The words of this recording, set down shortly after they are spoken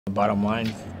The bottom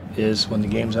line is when the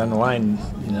game's on the line,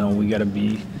 we got to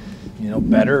be,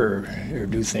 better or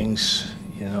do things,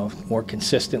 more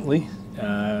consistently,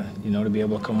 to be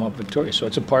able to come up victorious. So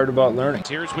it's a part about learning.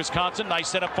 Here's Wisconsin, nice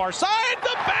setup far side.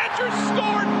 The Badgers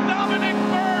scored. Dominic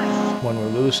Burst. When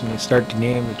we're loose and we start the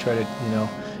game, we try to,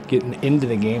 get into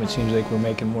the game. It seems like we're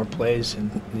making more plays, and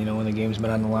when the game's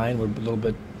been on the line, we're a little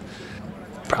bit,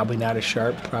 probably not as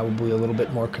sharp, probably a little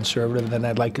bit more conservative than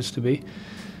I'd like us to be.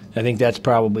 I think that's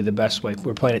probably the best way.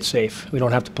 We're playing it safe. We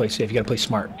don't have to play safe. You got to play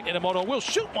smart. Inamoto will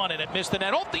shoot one and it missed the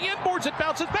net. Off the inboards, it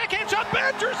bounces. Backhand shot.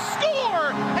 Badgers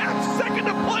score. Half second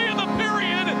to play in the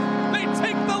period. They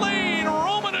take the lead.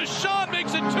 Roman Ashawn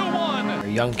makes it 2-1. Our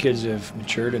young kids have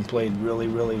matured and played really,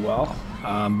 really well.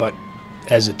 But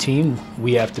as a team,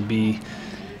 we have to be,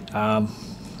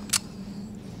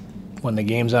 when the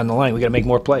game's on the line, we got to make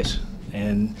more plays.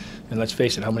 And let's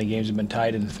face it, how many games have been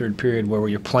tied in the third period where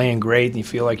you're playing great and you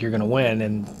feel like you're going to win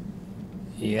and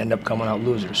you end up coming out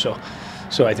losers.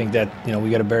 So I think that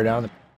we got to bear down.